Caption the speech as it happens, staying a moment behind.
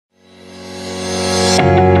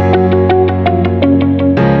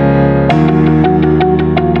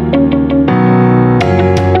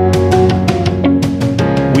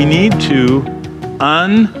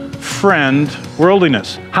unfriend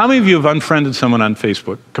worldliness. How many of you have unfriended someone on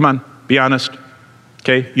Facebook? Come on, be honest.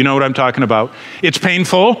 Okay, you know what I'm talking about. It's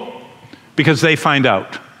painful because they find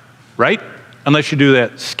out, right? Unless you do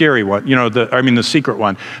that scary one, the secret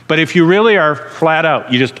one. But if you really are flat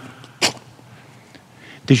out, you just...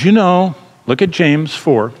 Did you know, look at James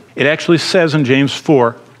 4. It actually says in James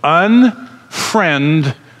 4,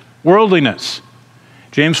 unfriend worldliness.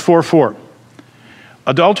 James 4:4.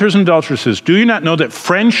 Adulterers and adulteresses, do you not know that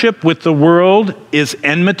friendship with the world is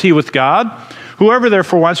enmity with God? Whoever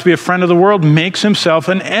therefore wants to be a friend of the world makes himself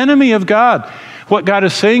an enemy of God. What God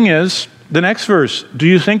is saying is, the next verse, do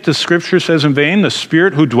you think the scripture says in vain, the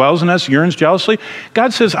Spirit who dwells in us yearns jealously?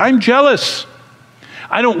 God says, I'm jealous.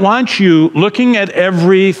 I don't want you looking at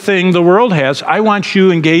everything the world has. I want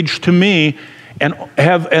you engaged to me and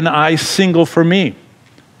have an eye single for me.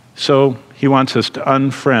 So he wants us to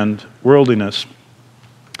unfriend worldliness.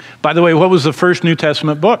 By the way, what was the first New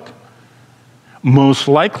Testament book? Most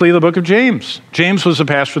likely the book of James. James was the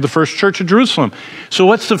pastor of the first church of Jerusalem. So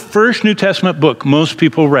what's the first New Testament book most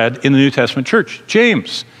people read in the New Testament church?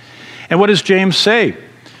 James. And what does James say?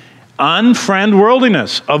 Unfriend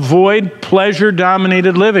worldliness. Avoid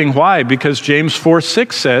pleasure-dominated living. Why? Because James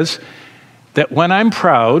 4:6 says that when I'm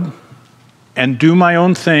proud and do my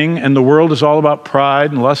own thing, and the world is all about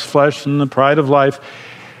pride and lust of flesh and the pride of life,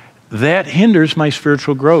 that hinders my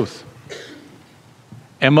spiritual growth.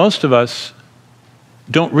 And most of us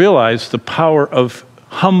don't realize the power of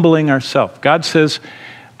humbling ourselves. God says,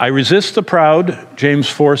 I resist the proud, James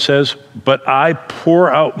 4 says, but I pour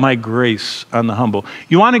out my grace on the humble.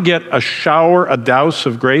 You want to get a shower, a douse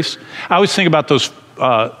of grace? I always think about those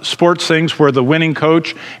sports things where the winning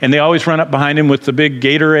coach, and they always run up behind him with the big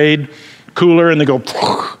Gatorade cooler, and they go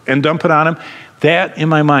and dump it on him. That, in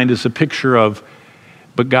my mind, is a picture of,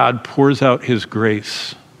 but God pours out his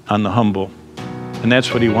grace on the humble. And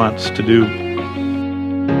that's what he wants to do